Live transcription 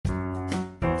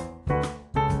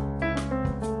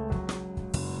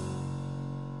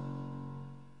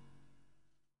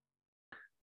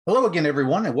Hello again,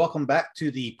 everyone, and welcome back to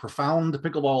the Profound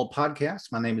Pickleball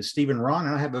Podcast. My name is Stephen Ron,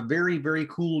 and I have a very, very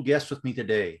cool guest with me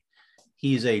today.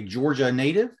 He's a Georgia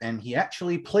native, and he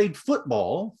actually played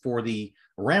football for the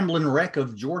Ramblin' Wreck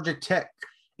of Georgia Tech.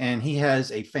 And he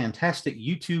has a fantastic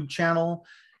YouTube channel,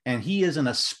 and he is an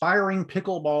aspiring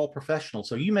pickleball professional.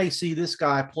 So you may see this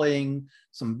guy playing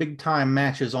some big-time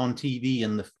matches on TV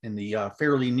in the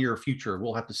fairly near future.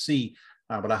 We'll have to see,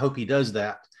 but I hope he does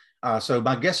that. So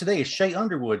my guest today is Shea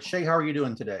Underwood. Shea, how are you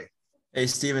doing today? Hey,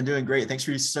 Steven, doing great. Thanks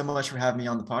for so much for having me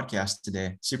on the podcast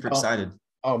today. Super Oh, excited.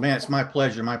 oh man, it's my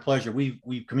pleasure. My pleasure. We've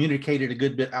communicated a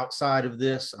good bit outside of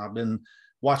this. I've been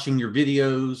watching your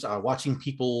videos, watching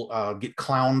people get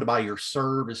clowned by your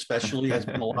serve, especially has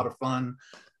been a lot of fun.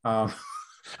 Uh,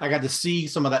 I got to see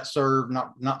some of that serve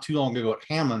not too long ago at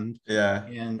Hammond, Yeah,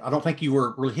 and I don't think you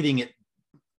were really hitting it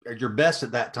at your best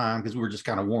at that time because we were just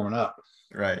kind of warming up.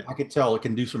 right. I could tell it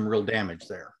can do some real damage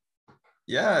there.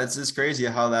 Yeah, it's just crazy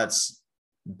how that's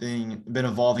been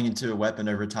evolving into a weapon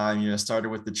over time. It started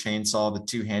with the chainsaw, the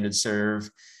two-handed serve,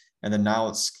 and then now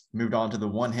it's moved on to the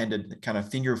one-handed kind of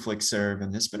finger flick serve.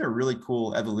 And it's been a really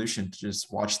cool evolution to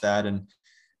just watch that and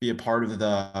be a part of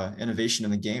the innovation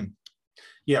in the game.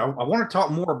 Yeah, I want to talk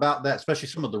more about that, especially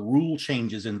some of the rule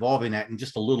changes involving that in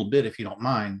just a little bit, if you don't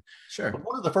mind. But Sure.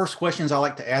 one of the first questions I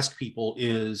like to ask people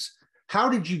is, how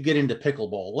did you get into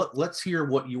pickleball? Let's hear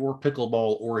what your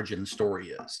pickleball origin story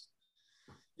is.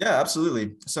 Yeah,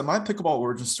 absolutely. So my pickleball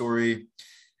origin story,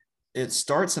 it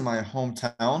starts in my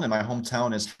hometown, and my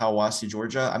hometown is Hiawassee,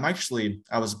 Georgia.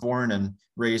 I was born and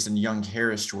raised in Young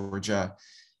Harris, Georgia,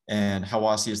 and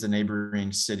Hiawassee is the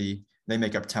neighboring city. They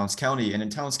make up Towns County, and in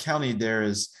Towns County, there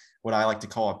is what I like to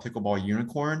call a pickleball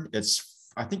unicorn. It's,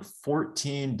 I think,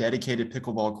 14 dedicated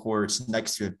pickleball courts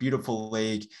next to a beautiful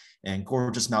lake and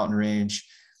gorgeous mountain range.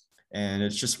 And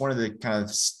it's just one of the kind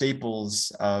of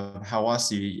staples of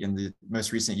Hiawassee in the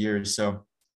most recent years. So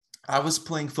I was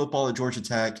playing football at Georgia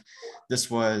Tech. This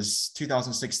was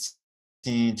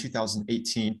 2016,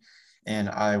 2018. And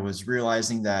I was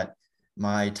realizing that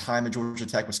my time at Georgia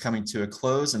Tech was coming to a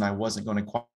close and I wasn't going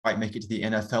to quite make it to the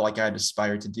NFL like I had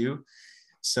aspired to do.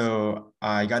 So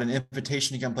I got an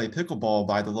invitation to come play pickleball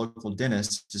by the local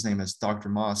dentist. His name is Dr.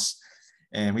 Moss.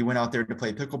 And we went out there to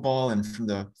play pickleball. And from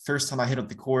the first time I hit up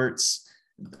the courts,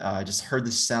 I just heard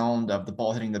the sound of the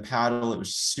ball hitting the paddle. It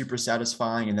was super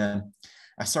satisfying. And then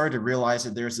I started to realize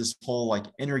that there's this whole like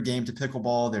inner game to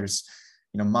pickleball. There's,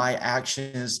 my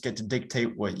actions get to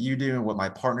dictate what you do and what my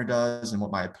partner does and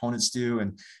what my opponents do.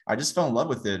 And I just fell in love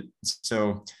with it.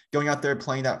 So going out there,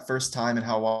 playing that first time in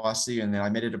Hiawassee, and then I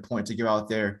made it a point to go out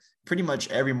there pretty much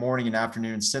every morning and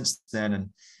afternoon since then. And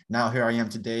now here I am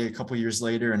today, a couple of years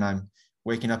later, and I'm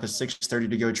waking up at 6:30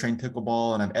 to go train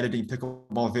pickleball, and I'm editing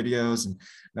pickleball videos. And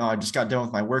now I just got done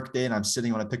with my work day and I'm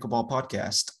sitting on a pickleball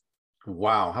podcast.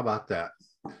 Wow, how about that?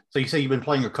 So you say you've been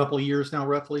playing a couple of years now,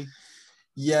 roughly?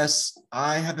 Yes,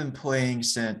 I have been playing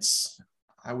since,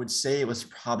 I would say it was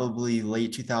probably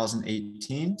late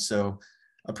 2018. So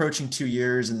approaching 2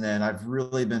 years. And then I've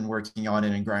really been working on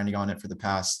it and grinding on it for the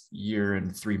past year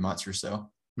and 3 months or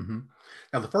so. Mm-hmm.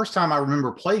 Now, the first time I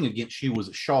remember playing against you was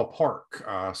at Shaw Park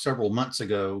several months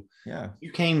ago. Yeah.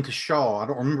 You came to Shaw. I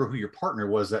don't remember who your partner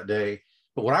was that day,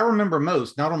 but what I remember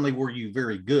most, not only were you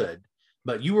very good,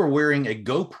 but you were wearing a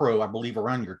GoPro, I believe,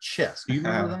 around your chest. Do you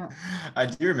remember that? I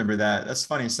do remember that. That's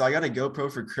funny. So I got a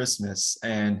GoPro for Christmas,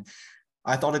 and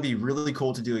I thought it'd be really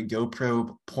cool to do a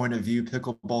GoPro point of view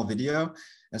pickleball video.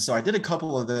 And so I did a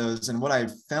couple of those. And what I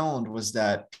found was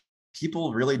that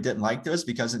people really didn't like those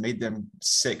because it made them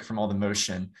sick from all the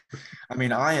motion. I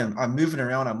mean, I'm moving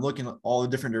around, I'm looking at all the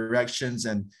different directions.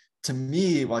 And to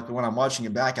me, like when I'm watching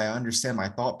it back, I understand my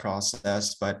thought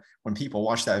process. But when people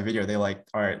watch that video, they like,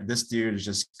 all right, this dude is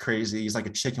just crazy. He's like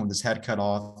a chicken with his head cut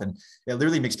off. And it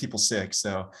literally makes people sick.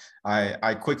 So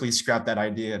I quickly scrapped that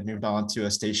idea and moved on to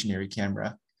a stationary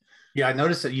camera. Yeah, I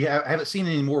noticed that I haven't seen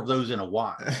any more of those in a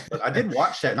while, but I did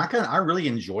watch that and I really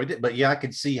enjoyed it. But yeah, I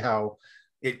could see how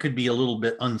it could be a little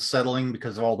bit unsettling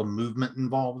because of all the movement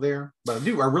involved there. But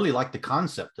I really like the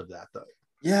concept of that, though.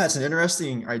 Yeah, it's an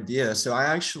interesting idea. So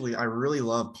I really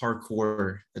love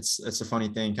parkour. It's a funny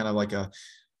thing, kind of like a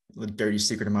dirty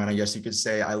secret of mine, I guess you could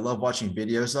say. I love watching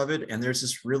videos of it. And there's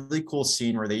this really cool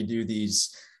scene where they do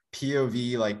these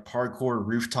POV like parkour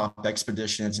rooftop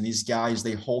expeditions. And these guys,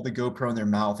 they hold the GoPro in their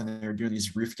mouth and they're doing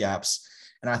these roof gaps.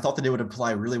 And I thought that it would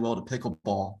apply really well to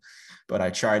pickleball, but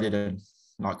I tried it and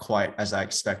not quite as I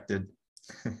expected.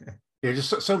 Yeah,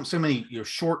 just so many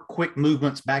short, quick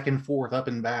movements back and forth, up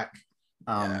and back.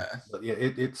 Yeah. But yeah,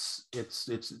 it's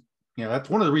You know, that's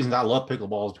one of the reasons I love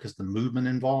pickleball is because the movement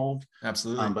involved.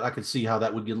 Absolutely. But I could see how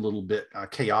that would get a little bit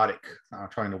chaotic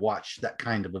trying to watch that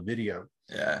kind of a video.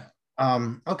 Yeah.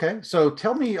 Okay, so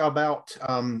tell me about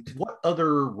what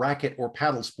other racket or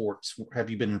paddle sports have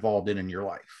you been involved in your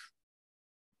life?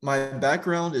 My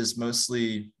background is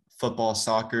mostly football,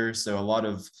 soccer. So a lot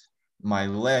of my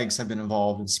legs have been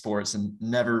involved in sports and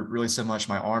never really so much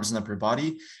my arms and upper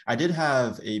body. I did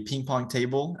have a ping pong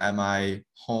table at my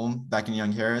home back in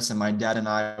Young Harris, and my dad and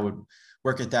I would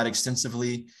work at that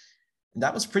extensively. And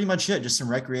that was pretty much it, just some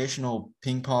recreational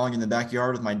ping pong in the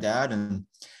backyard with my dad. And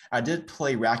I did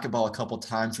play racquetball a couple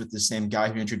times with the same guy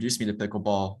who introduced me to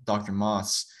pickleball, Dr.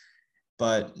 Moss,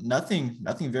 but nothing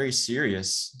very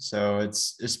serious. So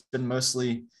it's been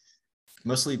mostly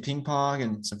ping pong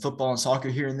and some football and soccer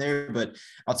here and there. But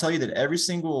I'll tell you that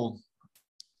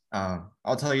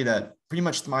I'll tell you that pretty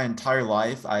much my entire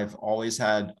life, I've always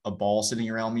had a ball sitting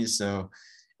around me. So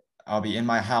I'll be in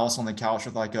my house on the couch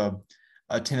with like a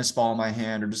tennis ball in my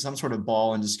hand or just some sort of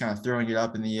ball and just kind of throwing it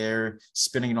up in the air,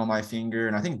 spinning it on my finger.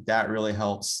 And I think that really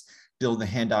helps build the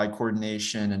hand-eye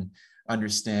coordination and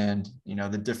understand,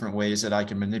 the different ways that I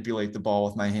can manipulate the ball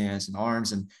with my hands and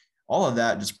arms. And all of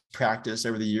that just practice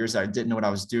over the years that I didn't know what I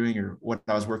was doing or what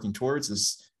I was working towards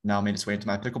has now made its way into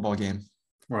my pickleball game.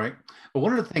 Right. But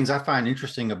one of the things I find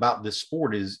interesting about this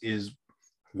sport is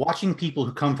watching people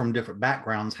who come from different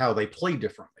backgrounds, how they play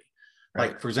differently.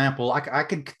 Right. Like, for example, I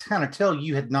could kind of tell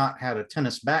you had not had a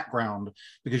tennis background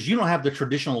because you don't have the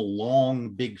traditional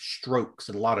long, big strokes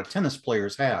that a lot of tennis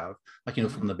players have, like,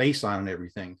 from the baseline and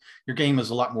everything. Your game is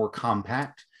a lot more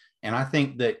compact. And I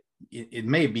think that it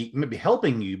may be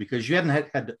helping you because you hadn't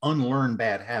had to unlearn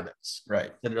bad habits,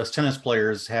 right, that us tennis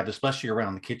players have, especially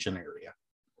around the kitchen area.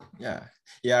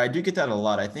 Yeah, I do get that a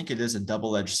lot. I think it is a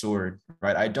double-edged sword,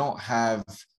 right? I don't have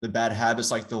the bad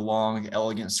habits like the long,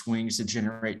 elegant swings that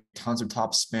generate tons of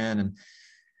top spin.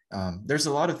 And there's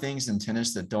a lot of things in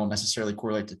tennis that don't necessarily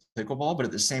correlate to pickleball, but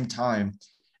at the same time,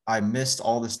 I missed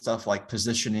all the stuff like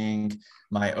positioning.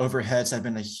 My overheads have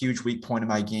been a huge weak point in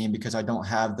my game because I don't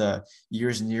have the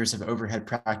years and years of overhead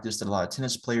practice that a lot of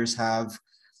tennis players have.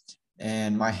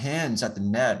 And my hands at the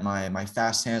net, my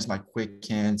fast hands, my quick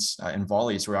hands and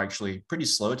volleys were actually pretty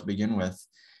slow to begin with.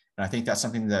 And I think that's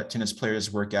something that tennis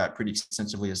players work at pretty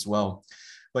extensively as well.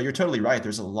 But you're totally right.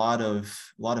 There's a lot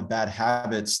of bad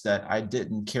habits that I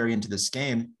didn't carry into this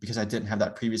game because I didn't have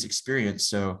that previous experience.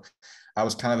 So I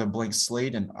was kind of a blank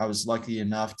slate, and I was lucky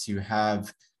enough to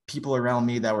have people around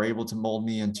me that were able to mold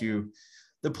me into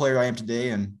the player I am today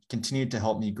and continue to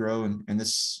help me grow in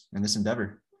this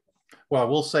endeavor. Well, I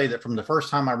will say that from the first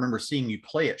time I remember seeing you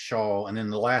play at Shaw, and then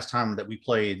the last time that we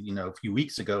played, a few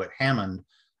weeks ago at Hammond,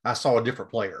 I saw a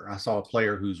different player. I saw a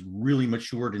player who's really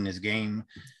matured in his game,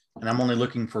 and I'm only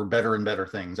looking for better and better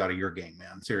things out of your game,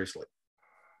 man. Seriously.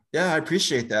 Yeah, I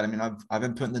appreciate that. I mean, I've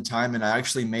been putting the time in. I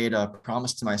actually made a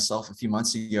promise to myself a few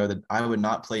months ago that I would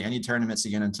not play any tournaments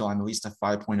again until I'm at least a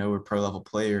 5.0 or pro level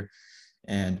player.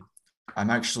 And I'm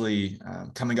actually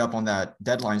coming up on that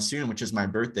deadline soon, which is my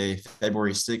birthday,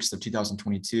 February 6th of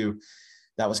 2022.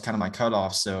 That was kind of my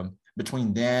cutoff. So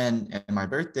between then and my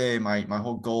birthday, my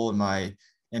whole goal and my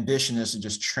ambition is to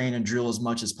just train and drill as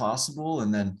much as possible.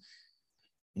 And then,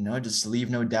 just leave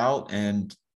no doubt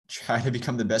and try to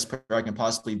become the best player I can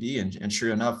possibly be. And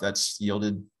sure enough, that's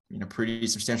yielded, pretty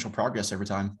substantial progress over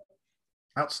time.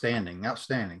 Outstanding.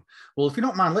 Well, if you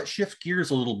don't mind, let's shift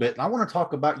gears a little bit. I want to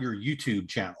talk about your YouTube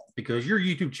channel because your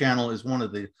YouTube channel is one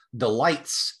of the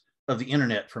delights of the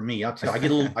internet for me. I'll tell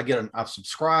you, I've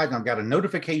subscribed and I've got a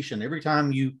notification every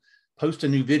time you post a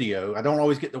new video. I don't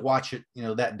always get to watch it,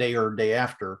 that day or day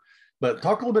after, but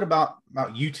talk a little bit about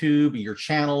YouTube and your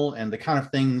channel and the kind of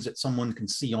things that someone can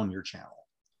see on your channel.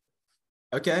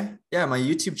 Okay. Yeah, my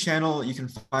YouTube channel, you can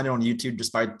find it on YouTube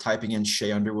just by typing in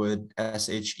Shea Underwood,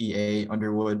 SHEA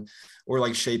Underwood, or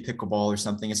like Shea Pickleball or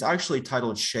something. It's actually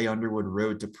titled Shea Underwood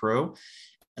Road to Pro.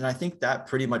 And I think that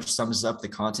pretty much sums up the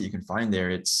content you can find there.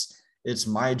 It's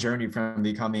my journey from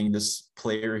becoming this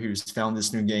player who's found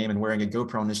this new game and wearing a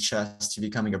GoPro on his chest to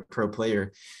becoming a pro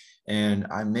player. And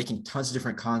I'm making tons of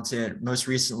different content. Most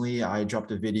recently, I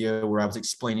dropped a video where I was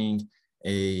explaining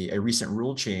a recent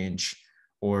rule change,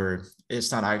 or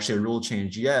it's not actually a rule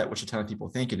change yet, which a ton of people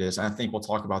think it is. I think we'll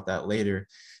talk about that later,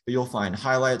 but you'll find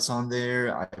highlights on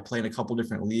there. I play in a couple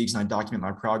different leagues and I document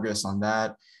my progress on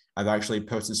that. I've actually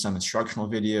posted some instructional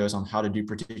videos on how to do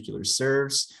particular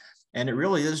serves. And it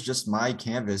really is just my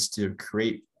canvas to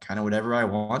create kind of whatever I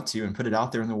want to and put it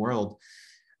out there in the world.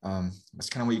 That's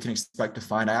kind of what you can expect to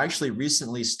find. I actually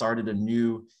recently started a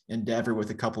new endeavor with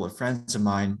a couple of friends of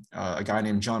mine, a guy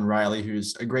named John Riley,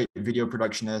 who's a great video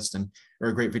productionist or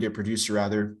a great video producer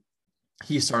rather.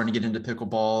 he's starting to get into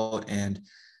pickleball, and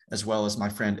as well as my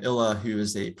friend Illa, who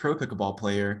is a pro pickleball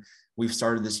player. We've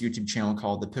started this YouTube channel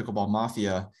called the Pickleball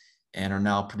Mafia and are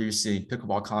now producing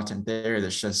pickleball content there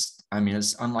that's just, I mean,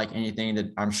 it's unlike anything that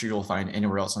I'm sure you'll find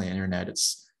anywhere else on the internet.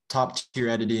 It's top tier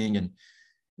editing and,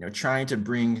 you know, trying to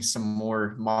bring some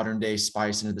more modern day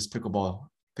spice into this pickleball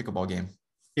game.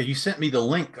 Yeah, you sent me the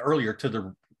link earlier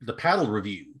to the paddle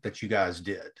review that you guys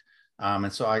did.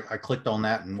 And so I clicked on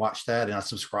that and watched that, and I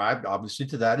subscribed obviously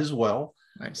to that as well.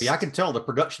 Nice. Yeah, I can tell the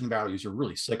production values are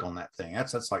really sick on that thing.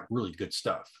 That's like really good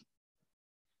stuff.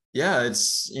 Yeah,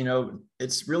 it's, you know,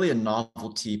 it's really a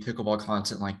novelty pickleball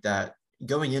content like that.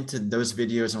 Going into those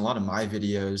videos and a lot of my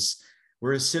videos,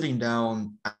 we're sitting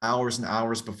down hours and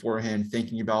hours beforehand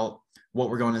thinking about what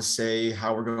we're going to say,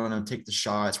 how we're going to take the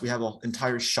shots. We have an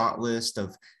entire shot list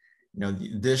of, you know,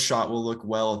 this shot will look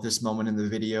well at this moment in the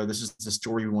video. This is the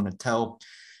story we want to tell.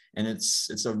 And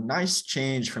it's a nice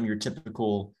change from your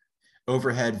typical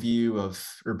overhead view of,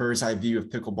 or bird's eye view of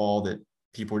pickleball that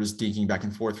people are just dinking back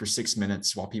and forth for 6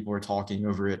 minutes while people are talking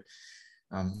over it.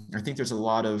 I think there's a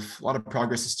lot of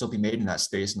progress to still be made in that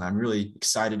space, and I'm really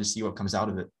excited to see what comes out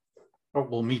of it. Oh,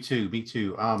 well, me too. Me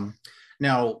too.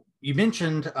 Now you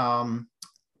mentioned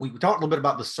we talked a little bit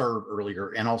about the serve earlier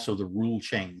and also the rule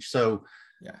change. So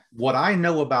yeah, what I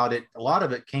know about it, a lot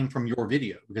of it came from your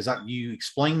video because you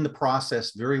explained the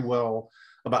process very well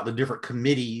about the different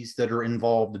committees that are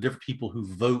involved, the different people who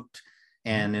vote,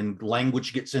 and then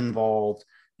language gets involved.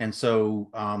 And so,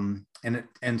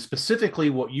 and specifically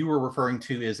what you were referring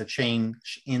to is a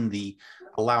change in the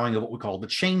allowing of what we call the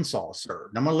chainsaw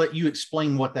serve. Now I'm going to let you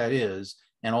explain what that is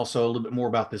and also a little bit more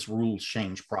about this rules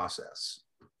change process.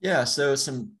 Yeah, so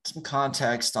some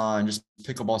context on just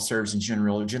pickleball serves in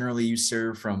general. Generally, you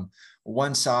serve from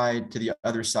one side to the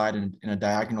other side in a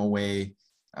diagonal way,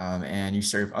 and you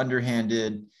serve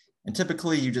underhanded. And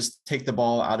typically you just take the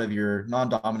ball out of your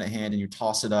non-dominant hand and you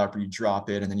toss it up or you drop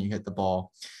it and then you hit the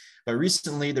ball. But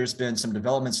recently there's been some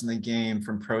developments in the game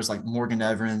from pros like Morgan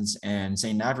Evans and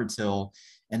Zane Navratil,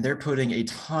 and they're putting a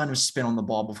ton of spin on the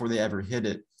ball before they ever hit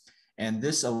it. And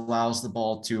this allows the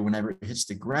ball to, whenever it hits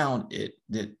the ground, it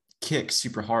kicks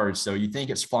super hard. So you think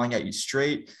it's flying at you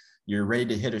straight, you're ready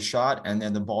to hit a shot, and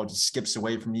then the ball just skips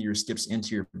away from you or skips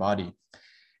into your body.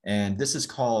 And this is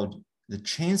called the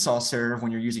chainsaw serve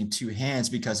when you're using two hands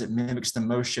because it mimics the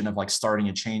motion of like starting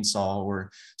a chainsaw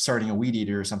or starting a weed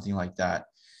eater or something like that.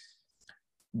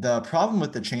 The problem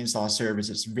with the chainsaw serve is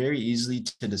it's very easy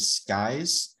to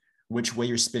disguise which way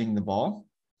you're spinning the ball.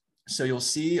 So you'll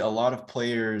see a lot of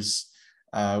players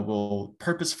will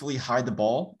purposefully hide the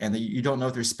ball and you don't know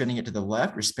if they're spinning it to the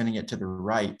left or spinning it to the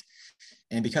right.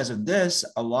 And because of this,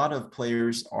 a lot of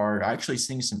players are actually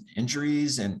seeing some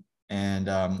injuries and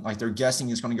like they're guessing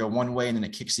it's going to go one way and then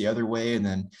it kicks the other way and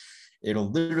then it'll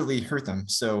literally hurt them.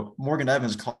 So Morgan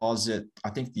Evans calls it, I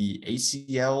think, the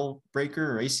ACL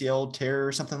breaker or ACL tear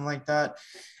or something like that.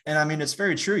 And I mean, it's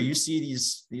very true. You see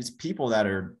these people that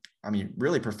are, I mean,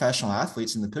 really professional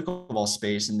athletes in the pickleball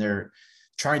space, and they're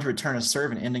trying to return a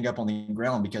serve and ending up on the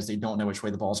ground because they don't know which way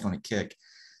the ball is going to kick.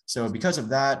 So because of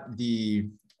that,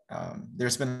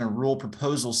 there's been a rule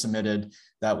proposal submitted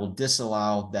that will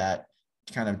disallow that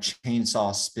kind of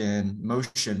chainsaw spin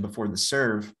motion before the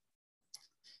serve.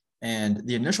 And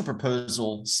the initial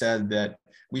proposal said that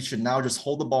we should now just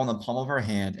hold the ball in the palm of our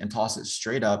hand and toss it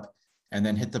straight up and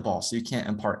then hit the ball. So you can't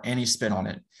impart any spin on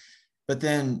it. But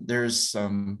then there's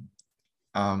some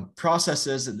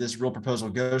processes that this rule proposal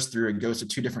goes through. It goes to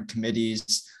two different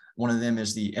committees. One of them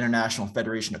is the International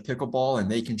Federation of Pickleball, and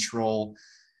they control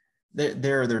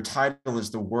their title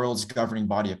is the world's governing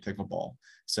body of pickleball.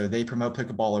 So they promote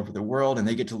pickleball over the world and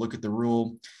they get to look at the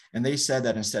rule. And they said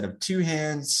that instead of two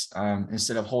hands,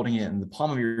 instead of holding it in the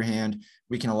palm of your hand,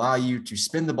 we can allow you to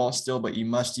spin the ball still, but you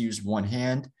must use one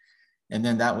hand. And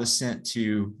then that was sent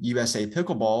to USA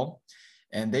Pickleball.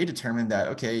 And they determined that,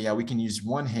 okay, yeah, we can use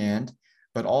one hand,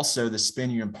 but also the spin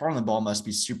you impart on the ball must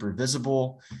be super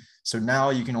visible. So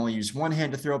now you can only use one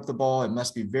hand to throw up the ball. It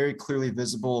must be very clearly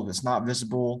visible. If it's not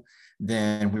visible,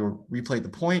 then we will replay the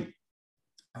point.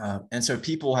 And so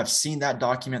people have seen that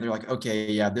document. They're like,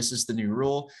 okay, yeah, this is the new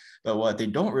rule. But what they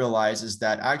don't realize is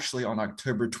that actually on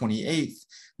October 28th,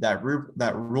 that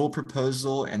rule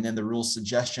proposal and then the rule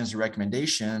suggestions and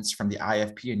recommendations from the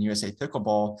IFP and USA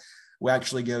Pickleball will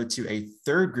actually go to a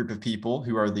third group of people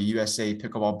who are the USA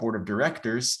Pickleball Board of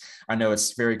Directors. I know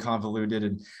it's very convoluted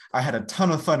and I had a ton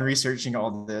of fun researching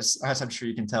all of this, as I'm sure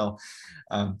you can tell.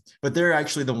 But they're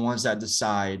actually the ones that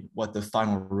decide what the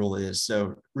final rule is.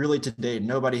 So really today,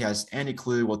 nobody has any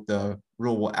clue what the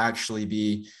rule will actually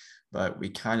be, but we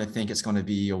kind of think it's going to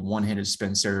be a one-handed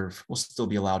spin serve will still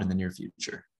be allowed in the near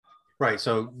future. Right.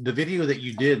 So the video that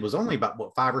you did was only about,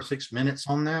 what, 5 or 6 minutes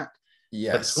on that?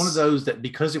 But it's one of Yes. those that,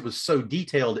 because it was so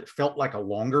detailed, it felt like a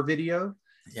longer video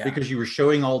Yeah. because you were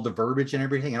showing all the verbiage and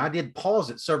everything. And I did pause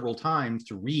it several times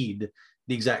to read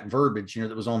the exact verbiage,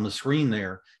 that was on the screen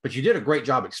there. But you did a great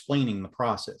job explaining the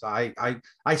process.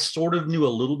 I sort of knew a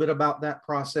little bit about that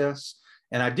process.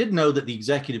 And I did know that the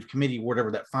executive committee, whatever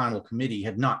that final committee,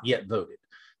 had not yet voted,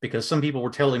 because some people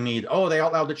were telling me, oh, they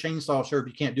outlawed the chainsaw serve,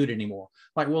 you can't do it anymore.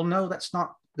 Like, well, no, that's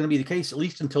not going to be the case, at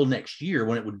least until next year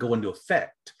when it would go into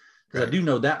effect. Because I do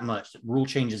know that much, that rule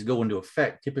changes go into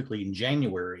effect typically in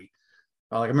January.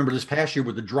 Like, I remember this past year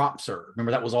with the drop serve.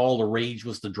 Remember, that was all the rage,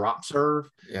 was the drop serve.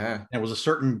 Yeah. And it was a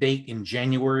certain date in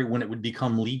January when it would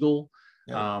become legal.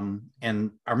 Yep.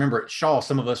 And I remember at Shaw,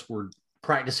 some of us were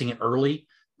practicing it early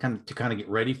to kind of get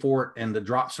ready for it. And the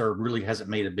drop serve really hasn't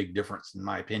made a big difference, in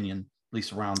my opinion, at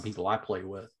least around people I play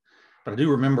with. But I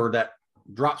do remember that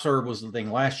drop serve was the thing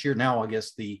last year. Now, I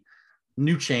guess the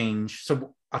new change.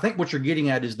 So I think what you're getting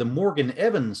at is the Morgan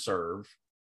Evans serve.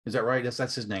 Is that right?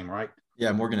 That's his name, right?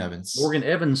 Yeah, Morgan Evans. Morgan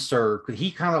Evans serve, because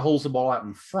he kind of holds the ball out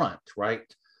in front, right?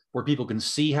 Where people can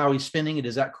see how he's spinning it.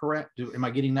 Is that correct? Am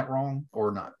I getting that wrong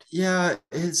or not? Yeah,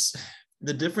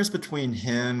 the difference between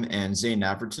him and Zane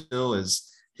Navratil is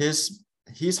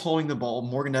he's holding the ball.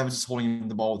 Morgan Evans is holding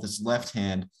the ball with his left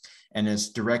hand, and it's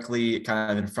directly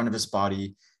kind of in front of his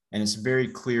body, and it's very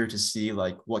clear to see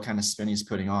like what kind of spin he's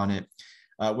putting on it.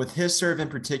 With his serve in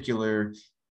particular,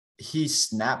 he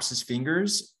snaps his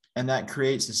fingers, and that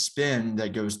creates a spin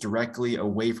that goes directly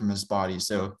away from his body.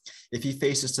 So if he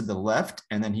faces to the left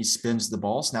and then he spins the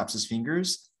ball, snaps his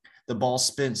fingers, the ball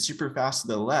spins super fast to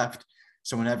the left.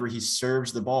 So whenever he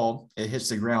serves the ball, it hits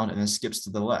the ground and then skips to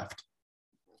the left.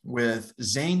 With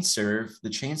Zane's serve, the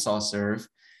chainsaw serve,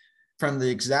 from the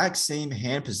exact same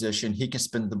hand position, he can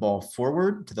spin the ball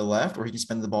forward to the left, or he can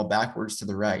spin the ball backwards to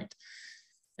the right.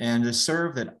 And the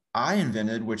serve that I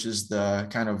invented, which is the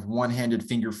kind of one-handed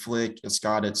finger flick, it's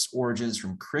got its origins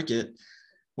from cricket.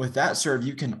 With that serve,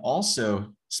 you can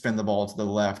also spin the ball to the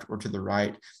left or to the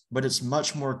right, but it's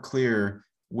much more clear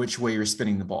which way you're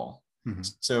spinning the ball. Mm-hmm.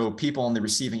 So people on the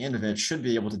receiving end of it should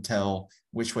be able to tell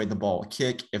which way the ball will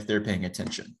kick if they're paying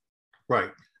attention.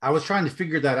 Right. I was trying to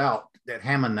figure that out at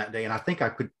Hammond that day, and I think I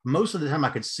could, most of the time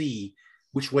I could see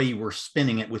which way you were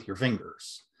spinning it with your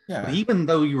fingers. Yeah. But even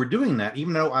though you were doing that,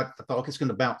 even though I thought, okay, it's going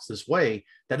to bounce this way,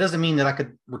 that doesn't mean that I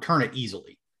could return it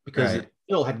easily, because it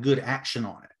still had good action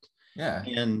on it. Yeah.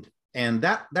 And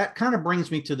that kind of brings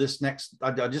me to this next,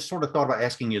 I just sort of thought about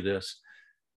asking you this.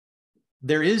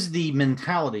 There is the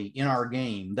mentality in our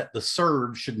game that the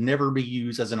serve should never be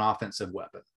used as an offensive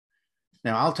weapon.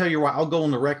 Now, I'll tell you what, I'll go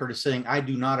on the record as saying I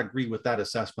do not agree with that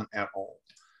assessment at all.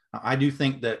 I do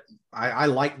think that I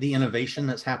like the innovation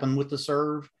that's happened with the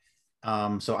serve.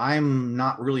 So I'm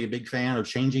not really a big fan of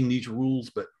changing these rules,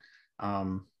 but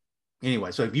anyway,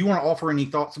 so if you want to offer any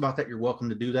thoughts about that, you're welcome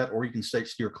to do that, or you can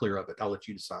steer clear of it. I'll let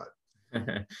you decide.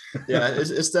 Yeah,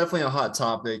 it's definitely a hot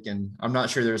topic, and I'm not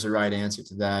sure there's a right answer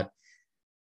to that.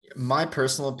 My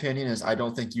personal opinion is I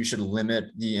don't think you should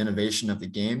limit the innovation of the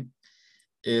game.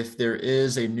 If there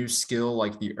is a new skill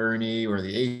like the Ernie or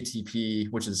the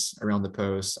ATP, which is around the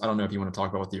post, I don't know if you want to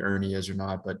talk about what the Ernie is or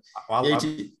not, but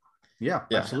yeah,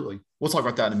 absolutely. We'll talk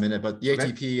about that in a minute, but the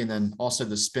ATP and then also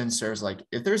the spin serves, like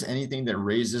if there's anything that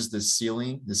raises the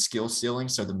ceiling, the skill ceiling,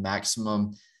 so the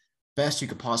maximum best you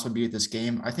could possibly be at this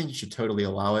game, I think you should totally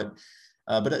allow it.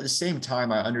 But at the same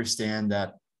time, I understand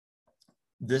that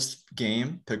this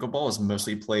game, pickleball, is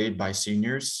mostly played by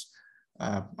seniors.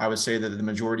 I would say that the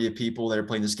majority of people that are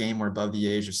playing this game are above the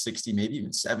age of 60, maybe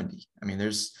even 70. I mean,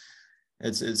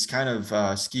 it's kind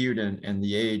of skewed in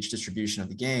the age distribution of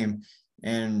the game.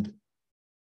 And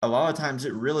a lot of times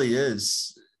it really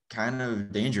is kind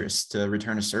of dangerous to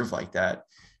return a serve like that.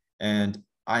 And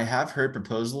I have heard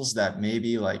proposals that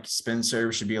maybe like spin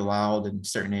serve should be allowed in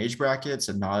certain age brackets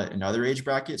and not in other age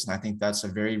brackets. And I think that's a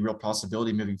very real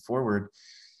possibility moving forward.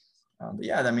 But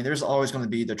yeah, I mean, there's always going to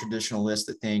be the traditionalists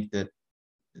that think that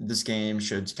this game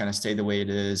should kind of stay the way it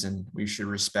is, and we should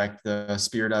respect the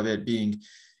spirit of it being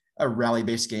a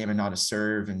rally-based game and not a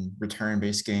serve and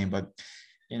return-based game. But,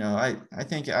 you know, I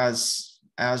think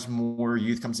as more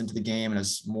youth comes into the game and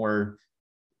as more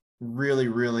really,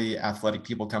 really athletic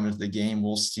people come into the game,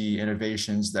 we'll see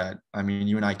innovations that, I mean,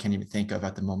 you and I can't even think of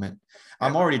at the moment.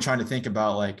 I'm already trying to think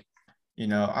about, like, you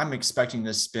know, I'm expecting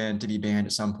this spin to be banned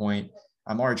at some point.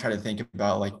 I'm already trying to think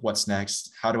about like what's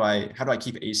next. How do I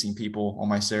keep acing people on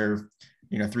my serve,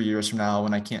 you know, 3 years from now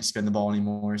when I can't spin the ball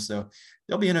anymore? So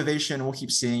there'll be innovation. We'll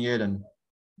keep seeing it, and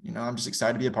you know, I'm just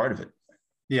excited to be a part of it.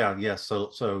 Yeah.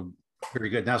 So very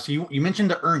good. Now, so you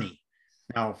mentioned the Ernie.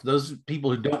 Now, for those people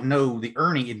who don't know the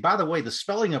Ernie, and by the way, the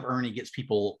spelling of Ernie gets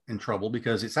people in trouble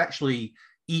because it's actually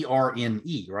Erne,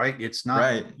 right? It's not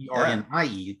Right. Yeah.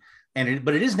 Erne,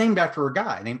 but it is named after a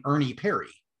guy named Ernie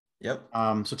Perry. Yep.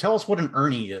 So tell us what an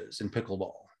Ernie is in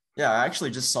pickleball. Yeah, I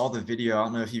actually just saw the video. I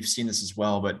don't know if you've seen this as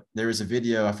well, but there was a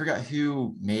video. I forgot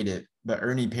who made it, but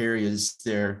Ernie Perry is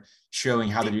there showing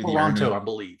how to Steve do the Peranto, Ernie. I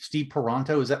believe. Steve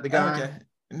Peranto, is that the guy? Okay,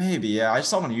 maybe. Yeah, I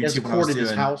saw him on He has a YouTube when I court was at his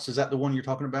doing. house. Is that the one you're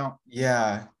talking about?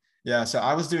 Yeah, yeah. So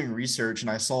I was doing research and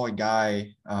I saw a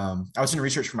guy. I was doing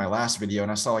research for my last video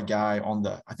and I saw a guy on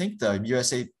I think the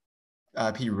USAP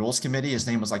Rules Committee. His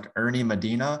name was like Ernie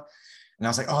Medina, and I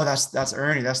was like, oh, that's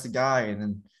Ernie. That's the guy. And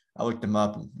then I looked him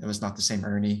up, and it was not the same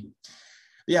Ernie.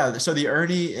 Yeah, so the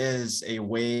Ernie is a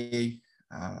way,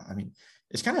 I mean,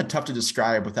 it's kind of tough to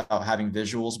describe without having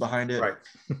visuals behind it. Right.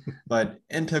 But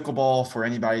in pickleball, for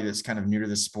anybody that's kind of new to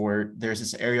the sport, there's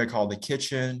this area called the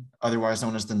kitchen, otherwise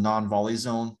known as the non-volley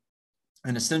zone.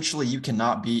 And essentially, you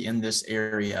cannot be in this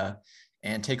area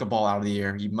and take a ball out of the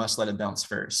air. You must let it bounce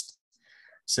first.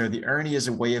 So the Ernie is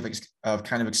a way of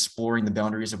kind of exploring the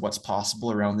boundaries of what's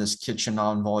possible around this kitchen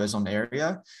non-volley zone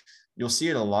area. You'll see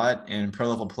it a lot in pro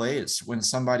level play. It's when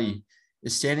somebody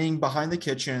is standing behind the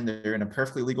kitchen, they're in a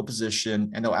perfectly legal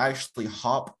position, and they'll actually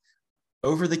hop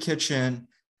over the kitchen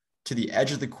to the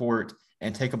edge of the court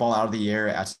and take a ball out of the air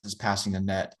as it's passing the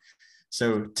net.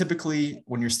 So typically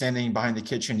when you're standing behind the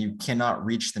kitchen, you cannot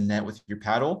reach the net with your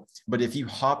paddle. But if you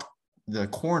hop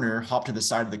to the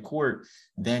side of the court,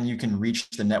 then you can reach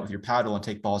the net with your paddle and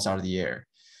take balls out of the air.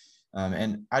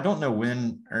 And I don't know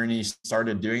when Ernie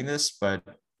started doing this, but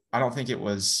I don't think it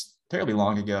was terribly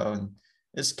long ago. And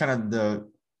it's kind of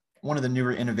one of the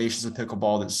newer innovations of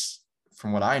pickleball that's,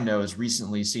 from what I know, has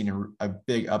recently seen a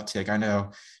big uptick. I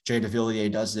know Jay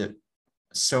DeVilliers does it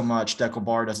so much. Dekel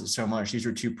Bar does it so much. These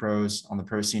are two pros on the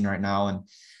pro scene right now. And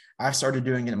I've started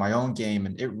doing it in my own game,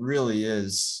 and it really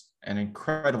is an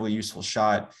incredibly useful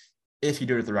shot if you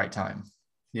do it at the right time.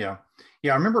 Yeah.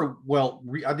 Yeah. I remember,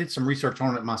 I did some research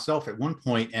on it myself at one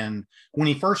point, and when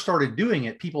he first started doing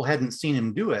it, people hadn't seen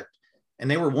him do it,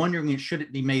 and they were wondering, should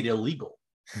it be made illegal?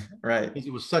 Right.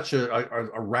 It was such a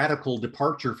radical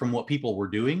departure from what people were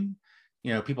doing.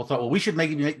 People thought, well, we should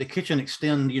make the kitchen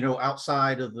extend,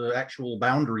 outside of the actual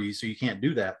boundaries, so you can't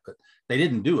do that. But they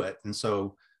didn't do it. And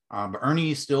so but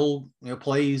Ernie still,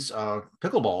 plays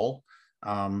pickleball.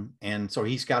 And so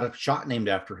he's got a shot named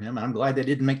after him. And I'm glad they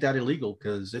didn't make that illegal,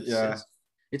 because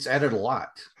it's added a lot.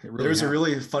 Really There's a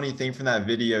really funny thing from that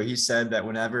video. He said that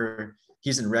whenever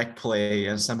he's in rec play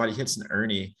and somebody hits an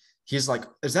Ernie, he's like,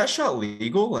 is that shot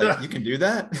legal? Like, you can do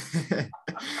that?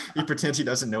 He pretends he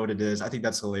doesn't know what it is. I think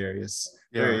that's hilarious.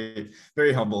 Yeah. Very,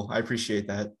 very humble. I appreciate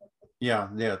that. Yeah.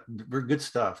 Good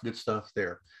stuff. Good stuff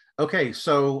there. Okay.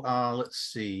 So let's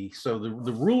see. So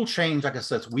the rule change, like I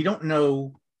said, so we don't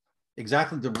know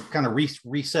exactly, the kind of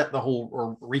reset the whole,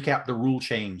 or recap the rule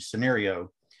change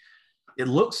scenario. It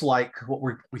looks like what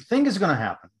we think is going to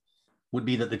happen would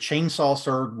be that the chainsaw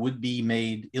serve would be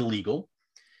made illegal,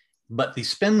 but the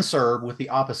spin serve with the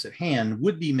opposite hand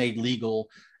would be made legal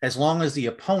as long as the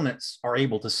opponents are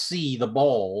able to see the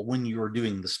ball when you're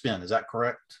doing the spin. Is that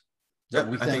correct? Yeah,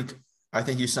 I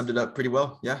think you summed it up pretty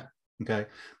well. Yeah. Okay.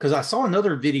 Because I saw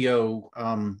another video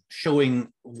showing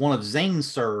one of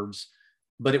Zane's serves,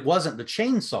 but it wasn't the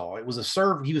chainsaw. It was a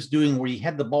serve he was doing where he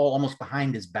had the ball almost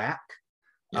behind his back.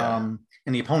 Yeah.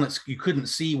 And the opponents, you couldn't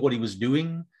see what he was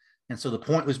doing. And so the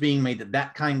point was being made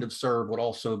that kind of serve would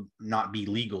also not be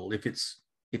legal. If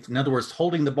in other words,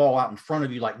 holding the ball out in front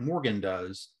of you like Morgan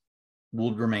does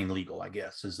will remain legal, I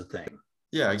guess, is the thing.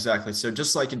 Yeah, exactly. So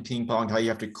just like in ping pong, how you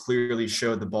have to clearly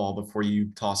show the ball before you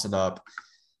toss it up,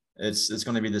 it's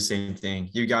going to be the same thing.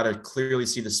 You got to clearly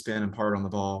see the spin and part on the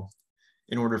ball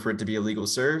in order for it to be a legal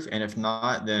serve. And if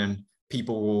not, then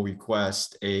people will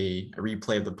request a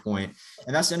replay of the point.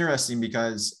 And that's interesting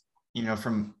because,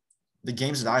 from the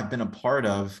games that I've been a part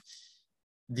of,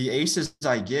 the aces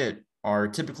I get are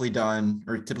typically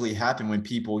happen when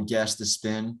people guess the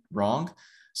spin wrong.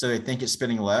 So they think it's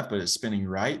spinning left, but it's spinning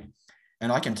right.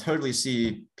 And I can totally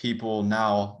see people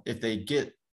now, if they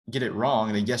get it wrong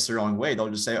and they guess the wrong way, they'll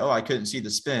just say, oh, I couldn't see the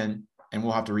spin, and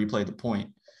we'll have to replay the point.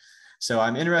 So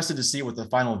I'm interested to see what the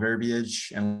final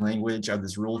verbiage and language of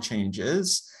this rule change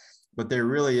is, but there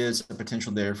really is a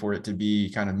potential there for it to be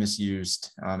kind of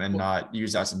misused and not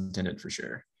used as intended, for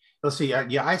sure. Let's see.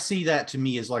 I see that to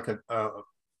me as like a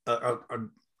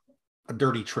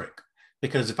dirty trick,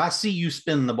 because if I see you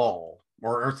spin the ball,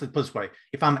 or put this way,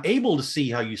 if I'm able to see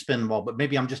how you spin the ball, but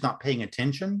maybe I'm just not paying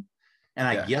attention, and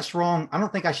I Yeah. guess wrong, I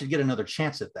don't think I should get another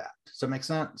chance at that. Does that make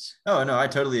sense? Oh, no, I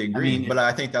totally I agree. mean, But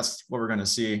I think that's what we're going to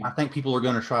see. I think people are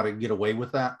going to try to get away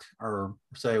with that or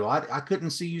say, well, I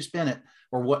couldn't see you spin it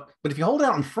or what. But if you hold it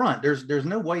out in front, there's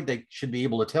no way they should be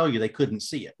able to tell you they couldn't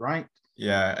see it, right?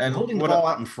 Yeah. You're And holding the ball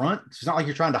out in front. It's not like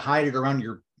you're trying to hide it around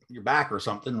your back or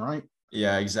something, right?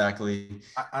 yeah, exactly.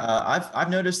 I, I've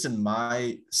noticed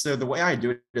so the way I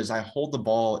do it is I hold the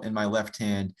ball in my left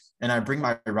hand and I bring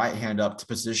my right hand up to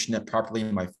position it properly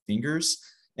in my fingers.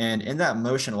 And in that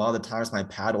motion, a lot of the times my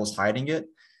paddle is hiding it.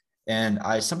 And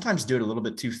I sometimes do it a little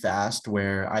bit too fast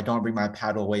where I don't bring my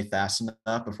paddle away fast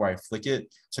enough before I flick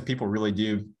it. So people really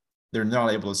do, they're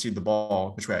not able to see the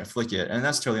ball, which way I flick it. And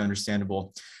that's totally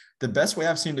understandable. The best way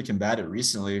I've seen to combat it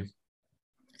recently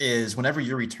is whenever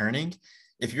you're returning,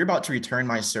 if you're about to return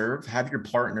my serve, have your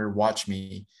partner watch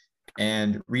me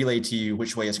and relay to you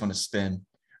which way it's going to spin.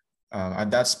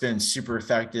 That's been super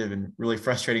effective and really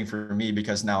frustrating for me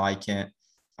because now I can't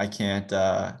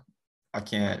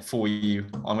fool you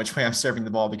on which way I'm serving the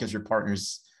ball because your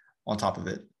partner's on top of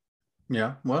it.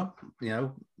 yeah. Well,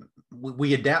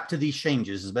 we adapt to these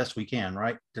changes as best we can,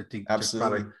 right? To try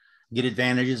Absolutely. to get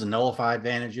advantages and nullify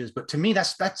advantages. But to me,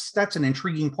 that's an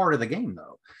intriguing part of the game,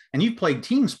 though. And you've played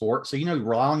team sports, so you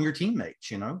rely on your teammates.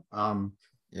 Is a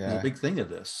Yeah. big thing of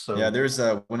this. So Yeah. There's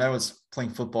when I was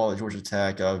playing football at Georgia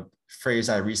Tech, a phrase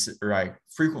I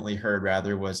frequently heard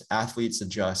rather was athletes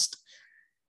adjust.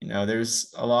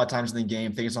 There's a lot of times in the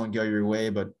game, things don't go your way,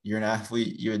 but you're an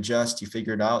athlete, you adjust, you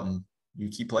figure it out, and you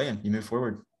keep playing, you move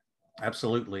forward.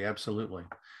 absolutely, absolutely.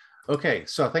 Okay,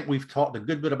 so I think we've talked a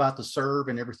good bit about the serve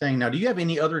and everything. Now, do you have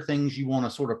any other things you want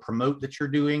to sort of promote that you're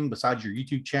doing besides your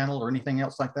YouTube channel or anything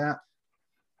else like that?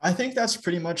 I think that's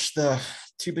pretty much the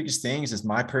two biggest things is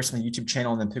my personal YouTube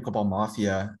channel and then Pickleball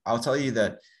Mafia. I'll tell you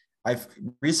that I've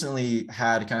recently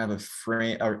had kind of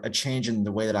a change in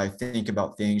the way that I think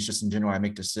about things, just in general, I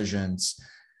make decisions.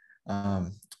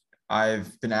 Um,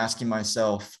 I've been asking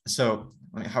myself, so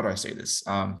how do I say this?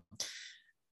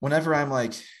 Whenever I'm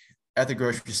like at the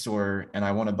grocery store and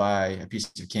I want to buy a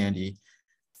piece of candy,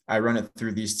 I run it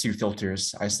through these two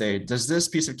filters. I say, does this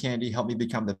piece of candy help me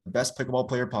become the best pickleball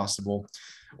player possible?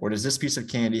 Or does this piece of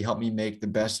candy help me make the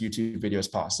best YouTube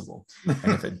videos possible?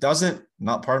 And if it doesn't,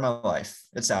 not part of my life.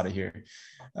 It's out of here.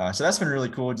 So that's been really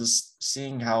cool. Just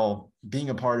seeing how being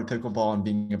a part of pickleball and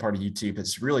being a part of YouTube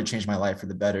has really changed my life for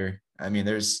the better. I mean,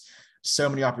 there's so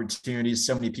many opportunities,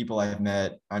 so many people I've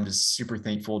met. I'm just super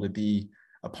thankful to be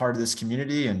a part of this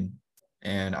community and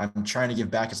I'm trying to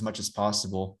give back as much as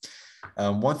possible.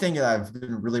 One thing that I've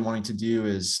been really wanting to do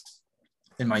is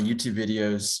in my YouTube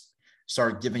videos,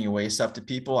 start giving away stuff to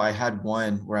people. I had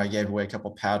one where I gave away a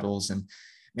couple paddles and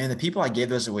man, the people I gave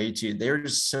those away to, they were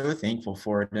just so thankful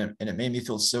for it. And it made me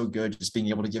feel so good just being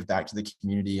able to give back to the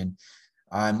community. And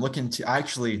I'm looking to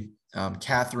actually,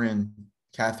 Catherine,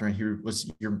 who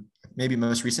was your maybe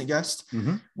most recent guest,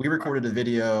 Mm-hmm. we recorded a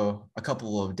video a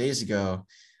couple of days ago.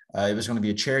 It was going to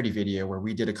be a charity video where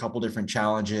we did a couple different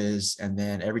challenges. And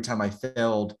then every time I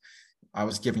failed, I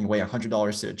was giving away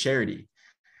 $100 to a charity,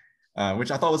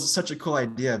 which I thought was such a cool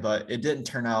idea, but it didn't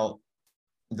turn out.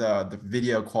 The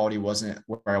video quality wasn't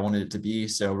where I wanted it to be.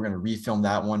 So we're going to refilm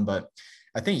that one. But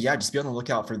I think, yeah, just be on the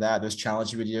lookout for that. Those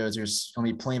challenge videos, there's going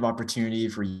to be plenty of opportunity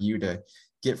for you to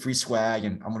get free swag.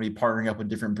 And I'm going to be partnering up with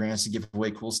different brands to give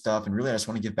away cool stuff. And really, I just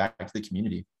want to give back to the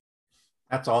community.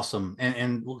 That's awesome.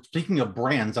 And speaking of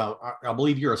brands, I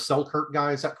believe you're a Selkirk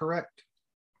guy. Is that correct?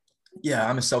 Yeah,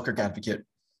 I'm a Selkirk advocate.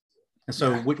 And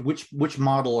so Yeah. which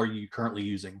model are you currently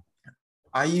using?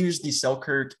 I use the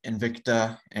Selkirk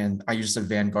Invicta and I use the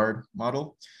Vanguard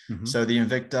model. Mm-hmm. So the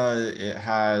Invicta, it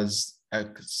has a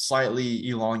slightly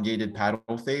elongated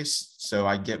paddle face. So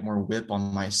I get more whip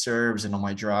on my serves and on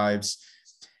my drives.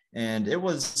 And it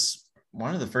was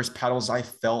one of the first paddles I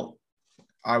felt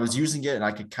I was using it and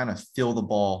I could kind of feel the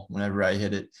ball whenever I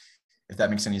hit it, if that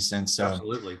makes any sense. So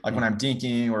Absolutely. like when I'm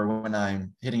dinking or when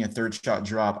I'm hitting a third shot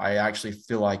drop, I actually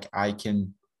feel like I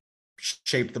can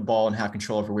shape the ball and have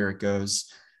control over where it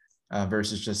goes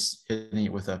versus just hitting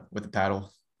it with a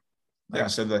paddle. Yeah.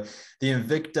 So the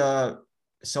Invicta,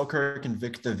 Selkirk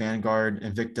Invicta Vanguard,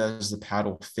 Invicta is the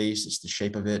paddle face. It's the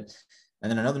shape of it.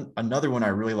 And then another one I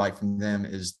really like from them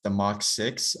is the Mach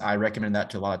 6. I recommend that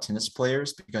to a lot of tennis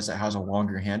players because it has a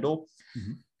longer handle.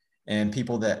 Mm-hmm. And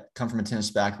people that come from a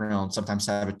tennis background sometimes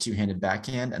have a two-handed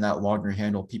backhand, and that longer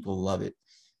handle, people love it.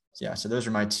 So, yeah, so those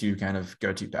are my two kind of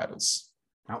go-to paddles.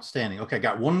 Outstanding. Okay,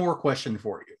 got one more question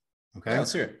for you. Okay, yeah,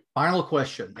 let's hear it. Final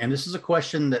question, and this is a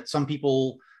question that some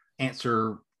people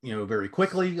answer, very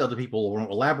quickly. Other people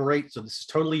won't elaborate. So this is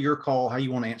totally your call how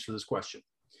you want to answer this question.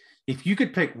 If you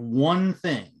could pick one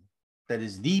thing that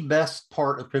is the best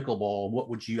part of pickleball, what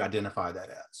would you identify that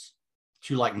as? That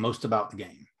you like most about the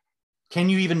game? Can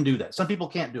you even do that? Some people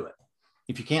can't do it.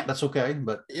 If you can't, that's okay.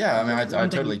 But yeah, I mean, I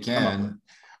totally come up with. can.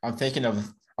 I'm thinking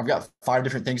of, I've got 5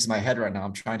 different things in my head right now.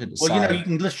 I'm trying to Well, decide. you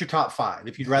can list your top 5.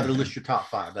 If you'd rather list your top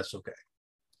 5, that's okay.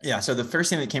 Yeah. So the first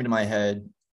thing that came to my head,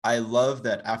 I love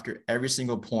that after every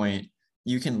single point,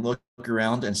 you can look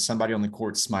around and somebody on the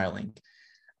court smiling.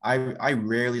 I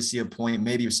rarely see a point,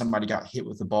 maybe if somebody got hit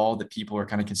with the ball, that people are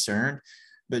kind of concerned,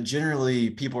 but generally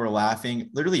people are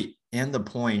laughing literally in the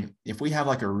point. If we have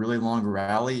like a really long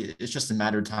rally, it's just a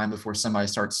matter of time before somebody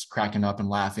starts cracking up and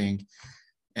laughing.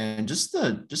 And just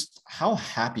how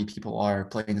happy people are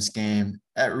playing this game,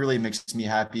 that really makes me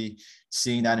happy,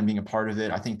 seeing that and being a part of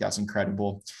it. I think that's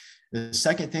incredible. The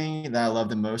second thing that I love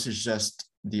the most is just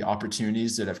the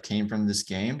opportunities that have came from this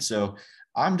game. So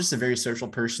I'm just a very social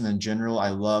person in general. I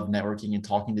love networking and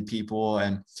talking to people.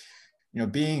 And,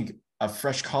 being a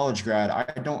fresh college grad, I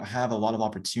don't have a lot of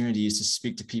opportunities to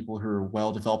speak to people who are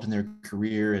well developed in their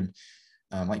career. And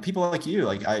like people like you,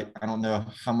 like I don't know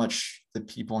how much the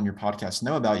people on your podcast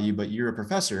know about you, but you're a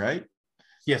professor, right?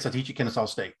 Yes, I teach at Kennesaw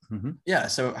State. Mm-hmm. Yeah.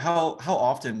 So how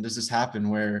often does this happen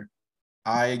where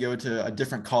I go to a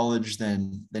different college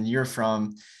than you're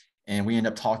from, and we end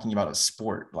up talking about a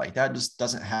sport? Like that just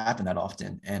doesn't happen that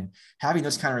often. And having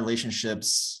those kind of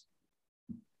relationships,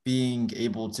 being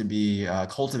able to be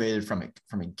cultivated from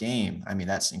a game, I mean,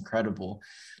 that's incredible.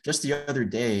 Just the other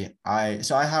day, I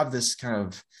have this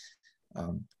kind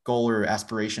of goal or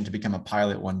aspiration to become a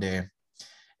pilot one day.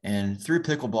 And through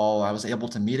pickleball, I was able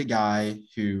to meet a guy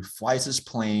who flies his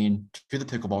plane to the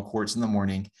pickleball courts in the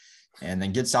morning and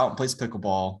then gets out and plays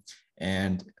pickleball.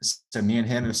 And so me and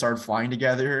him have started flying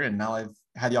together, and now I've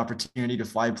had the opportunity to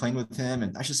fly a plane with him.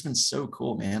 And that's just been so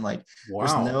cool, man. Like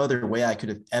There's no other way I could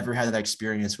have ever had that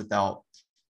experience without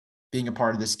being a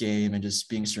part of this game and just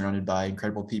being surrounded by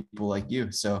incredible people like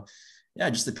you. So yeah,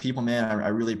 just the people, man. I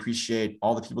really appreciate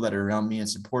all the people that are around me and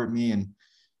support me, and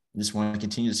just want to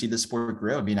continue to see this sport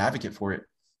grow and be an advocate for it.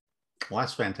 Well,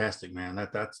 that's fantastic, man.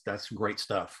 That's great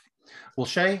stuff. Well,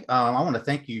 Shea, I want to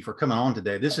thank you for coming on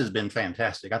today. This has been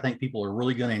fantastic. I think people are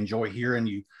really going to enjoy hearing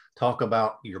you talk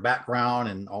about your background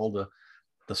and all the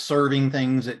serving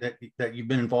things that you've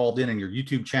been involved in your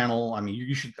YouTube channel. I mean,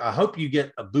 you should, I hope you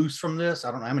get a boost from this.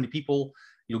 I don't know how many people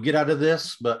you'll get out of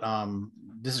this, but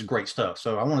this is great stuff.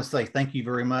 So I want to say thank you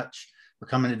very much for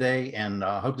coming today, and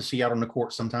hope to see you out on the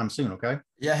court sometime soon. Okay.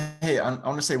 Yeah. Hey, I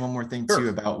want to say one more thing too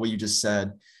about what you just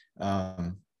said.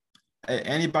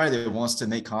 Anybody that wants to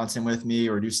make content with me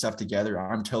or do stuff together,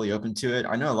 I'm totally open to it.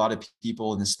 I know a lot of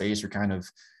people in the space are kind of,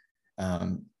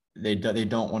 they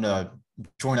don't want to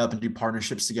join up and do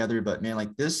partnerships together, but man,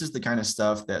 like this is the kind of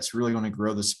stuff that's really going to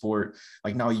grow the sport.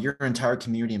 Like now your entire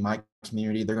community and my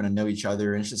community, they're going to know each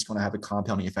other, and it's just going to have a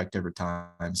compounding effect over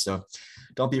time. So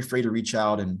don't be afraid to reach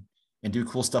out and do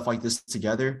cool stuff like this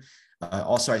together.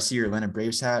 Also, I see your Atlanta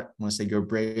Braves hat. I want to say go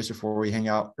Braves before we hang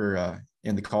out or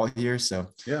in the call here. So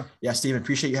yeah, Steven,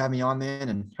 appreciate you having me on, man,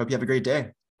 and hope you have a great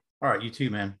day. All right, you too,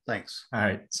 man. Thanks. All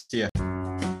right, see ya.